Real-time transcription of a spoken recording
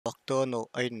Doctor, no,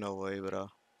 ain't no way, bro.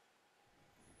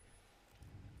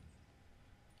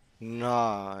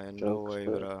 Nah, no Jokes, way,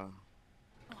 bro. bro. Oh,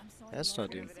 I'm sorry, That's Laura.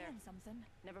 not him. Over there. Something.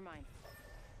 Never mind.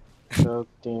 Joke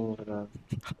team, bro.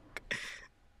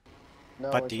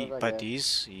 No, But it's not he, like but that.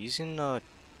 he's in.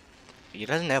 He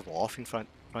doesn't have off in front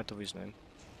of his name.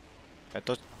 I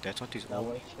thought that's not his No,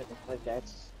 own. it's like that.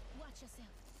 Watch yourself.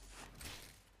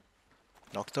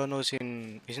 Nocturno's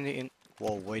in, isn't he in?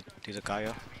 Whoa, wait, there's a guy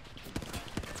here.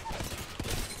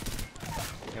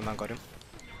 Yeah, man, got him.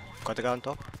 Got the guy on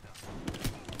top.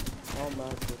 Oh my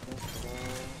goodness, bro.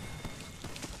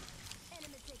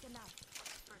 Enemy taken out.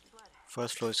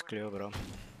 First floor is clear, bro.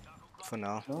 For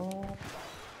now. No,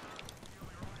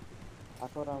 I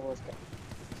thought I was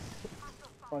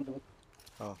fun with.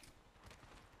 Oh,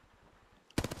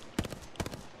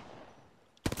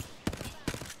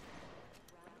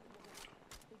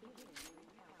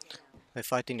 they're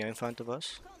fighting here in front of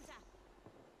us. Contact.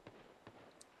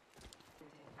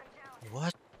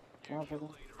 What? No, brother.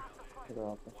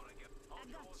 Bro, I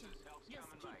gotcha. Just keep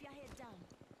your head down.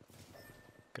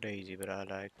 Crazy, bro.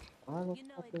 Like, I don't You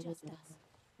know it just us.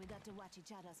 We got to watch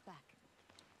each other's back.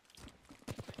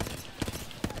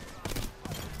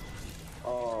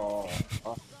 Oh,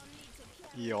 Gonna need to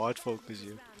carry yeah, hard focus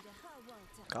you. round the whole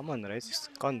world. Come on, Rice.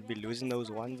 Can't be losing those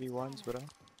 1v1s, bro.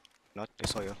 Not, I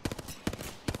saw you.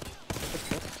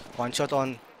 One shot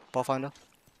on Pathfinder.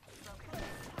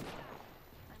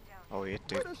 Oh, yeah,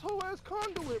 dude. Where this whole ass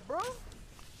conduit, bro?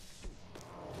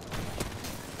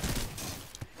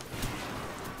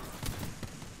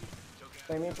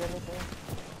 play me.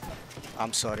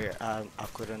 I'm sorry, I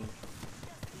couldn't.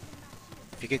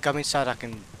 If you can come inside, I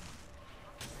can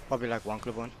probably like one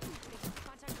clip one.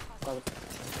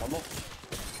 One more.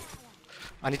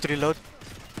 I need to reload.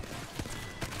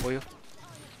 For you.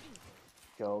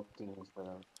 Joke teams, bro.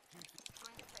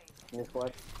 In the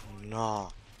squad. No.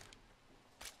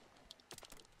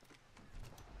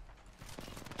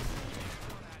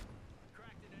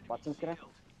 Watson's crack.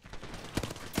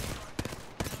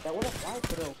 That would have died,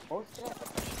 bro. Both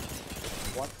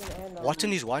crack. Watson and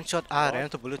Watching is one shot. I what? ran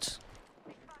out of bullets.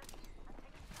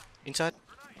 Inside.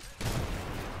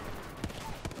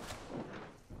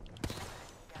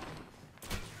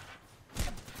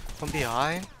 From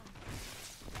behind.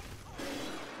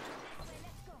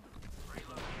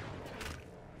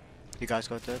 You guys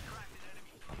got that?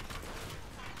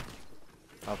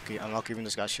 Okay, I'm not giving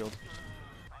this guy shield.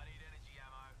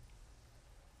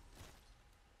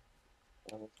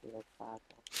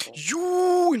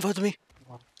 You in front of me.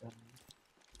 Hostile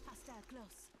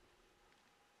close.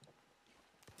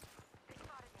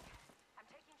 Shot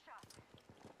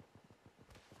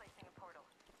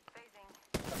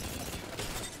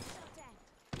at.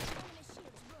 Enemy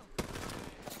shields broke.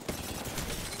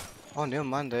 Oh, never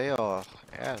mind. They are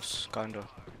ass, kinda.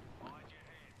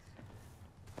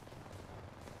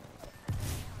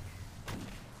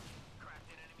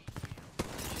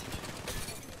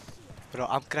 Bro,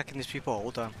 I'm cracking these people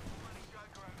all the time.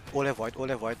 All have white, all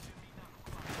have white.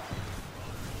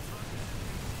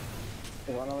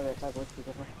 There's one over there, side, watch, be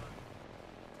careful.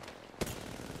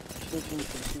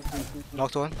 Shoot.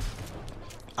 Knocked one.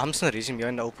 I'm just gonna raise him here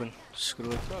in the open. Screw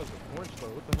it. This guy's a horn star.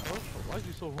 What the hell? Why is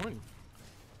he so horny?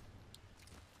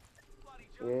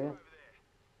 Yeah.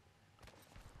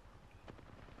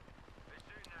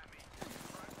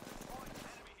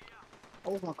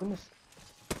 Oh my goodness.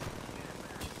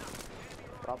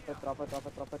 Drop it.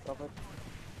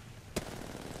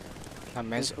 My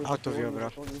man's Push, out of here, bro.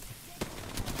 push.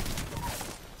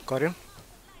 Got him.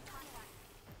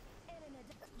 Elena,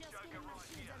 just give my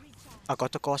shields a recharge. I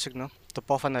got the car signal. The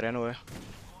Pathfinder ran away.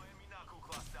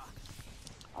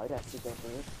 I would actually go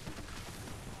for it.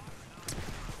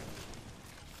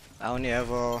 I only have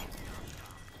a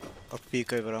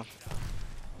PK, bro.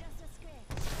 Just a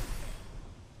scratch.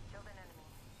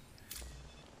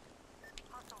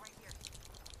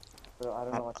 Bro, I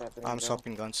don't know what's happening. I'm bro.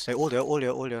 swapping guns. They all there, all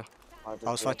here, all here. I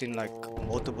I was fighting like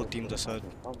multiple teams aside.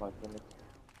 Oh my goodness.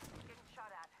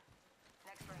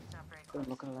 Bro,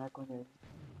 look at the lag on you.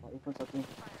 Even something.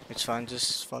 It's fine,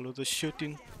 just follow the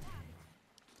shooting.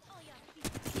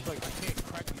 It's like I can't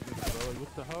crack these niggas, bro. Like,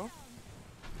 what the hell?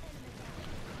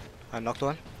 I knocked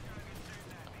one.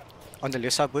 On the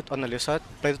left side, boot. On the left side.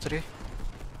 Play the tree.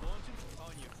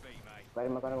 Got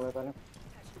him.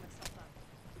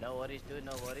 No worries, dude.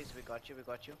 No worries. We got you.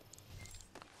 Deploying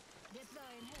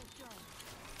health drone.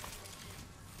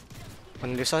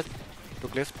 On the left side.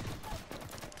 Look left.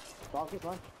 Talk this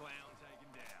one.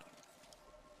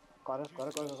 Got it.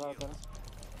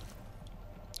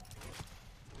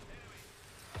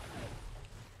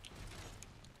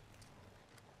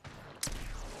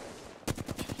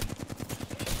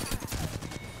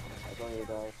 you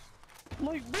guys.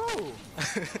 Like, bro,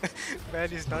 Man,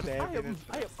 he's not happy.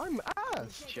 I'm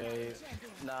ass. Jay.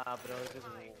 Nah, bro, it's just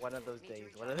one of those days.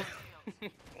 One of those.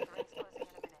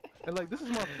 And like, this is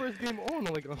my first game on.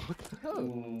 I'm like, oh, what the hell?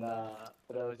 Nah,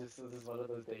 bro, this is one of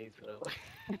those days, bro.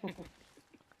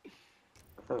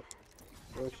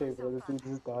 Bro, shit, bro, this dude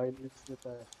just died. It's the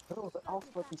time. Bro, the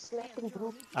alpha is slapping,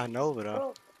 bro. I know, bro.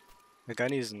 Bro, The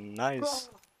gun is nice.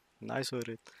 bro. Nice with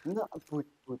it. No,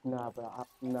 but nah, bro.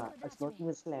 Nah, it's not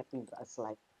even slapping, bro. It's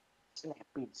like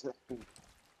slapping.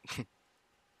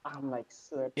 I'm like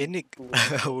slapping. Any people.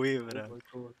 way, Oh bro. my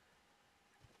god.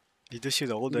 You do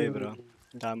shit all day, bro.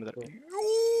 Damn, bro.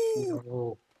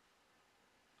 No.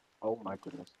 Oh my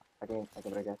goodness. Again,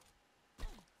 again.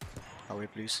 Away,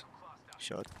 please.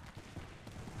 Shot.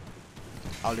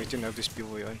 I'll let you know if this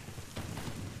people are on.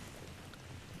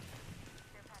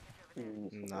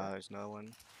 Nah, there's no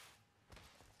one.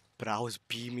 But I was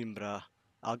beaming, bruh.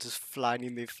 I was just flying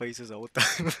in their faces the whole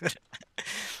time.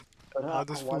 But I'll I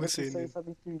just wanted full to say send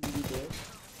something to you, bro.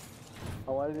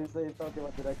 I wanted to say something,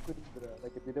 but I couldn't, bro.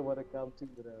 Like, I didn't want to come to,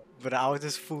 bro. But I was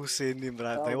just full sending,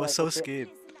 bruh. They I were was so like, okay. scared.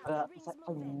 It's like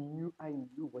I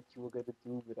knew what you were gonna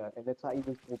do, bro. And that's why I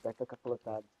even pulled back a couple of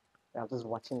times. And I was just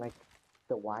watching, like,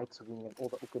 the wide swing and all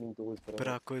the opening doors, bro.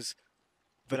 Bruh, cause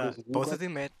Because you both got- of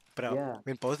them had, bruh, Yeah.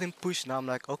 when both of them pushed, now I'm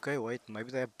like, okay, wait, maybe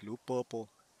they have blue, purple.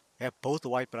 They have both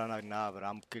white, but I'm like, nah, bro,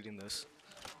 I'm killing this.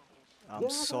 I'm Yeah,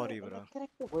 sorry, bro. bro.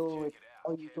 Character. Wait.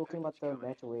 Are you talking about the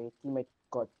match where teammate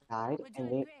got died We're and doing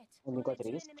they great. got Only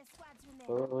two raised? enemy squads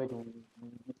remain. Wait,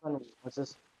 which one was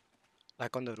this?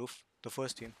 Like on the roof, the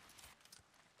first team.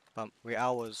 Where I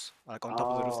was, like on top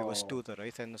of the roof, there was two, Oh, the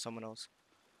Wraith and someone else.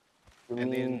 you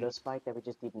And mean then, this fight that we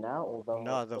just did now, or the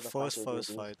nah, the or the fight we first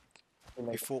did fight,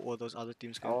 in before all those other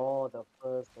teams came. Oh, the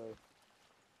first one.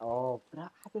 Oh, bro,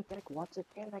 I think like once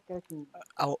again, like I can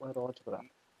I, watch, bro.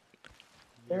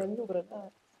 Yeah, no, bro,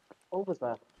 over,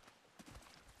 bro.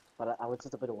 But I was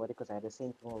just a bit worried because I had the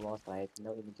same thing last night,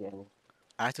 no energy anymore.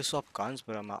 I had to swap guns,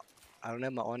 but I don't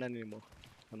have my own anymore.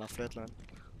 On my flatline.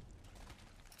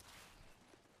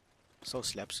 So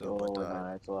slap so, but Oh,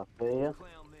 nice, so I feel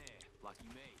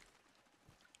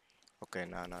okay,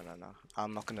 nah.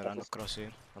 I'm not gonna run across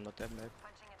here. I'm not that bad.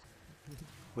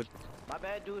 My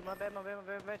bad, dude. My bad.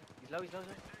 He's low.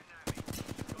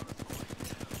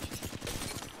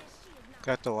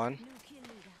 Got the one. New kill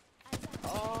leader.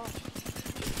 Oh.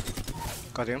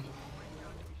 Got him.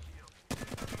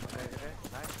 Okay.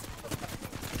 Nice.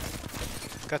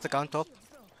 Got the count top.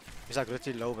 He's like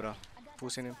really low, bro.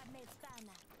 Pushing him. Squad mates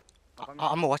down now.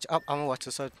 I'm gonna watch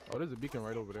the side. Oh, there's a beacon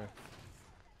right over there.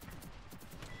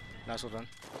 Nice one.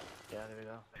 Yeah, there we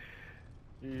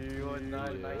go. You are nice.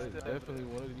 Yeah, Nice. it's definitely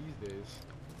one of these days.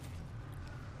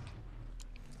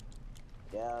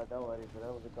 yeah, don't worry,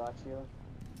 bro, we got you.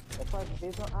 That's why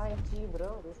there's no INT,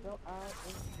 bro. There's no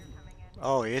INT.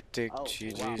 Oh, hectic. Oh,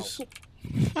 GG's.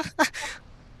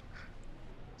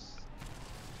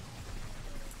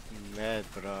 Mad,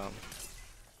 bro.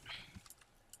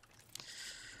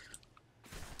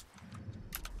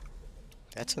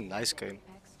 That's a nice game.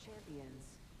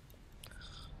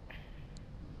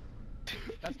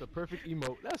 That's the perfect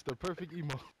emote. That's the perfect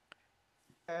emote.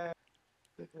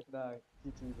 Nah,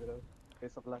 GG, bro.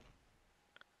 Best of luck.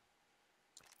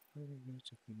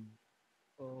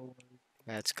 Oh,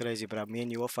 That's crazy, bro. Me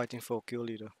and you were fighting for kill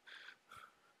leader.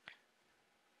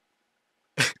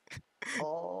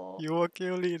 oh. You were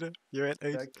kill leader. You had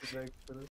 8. Back to back, bro.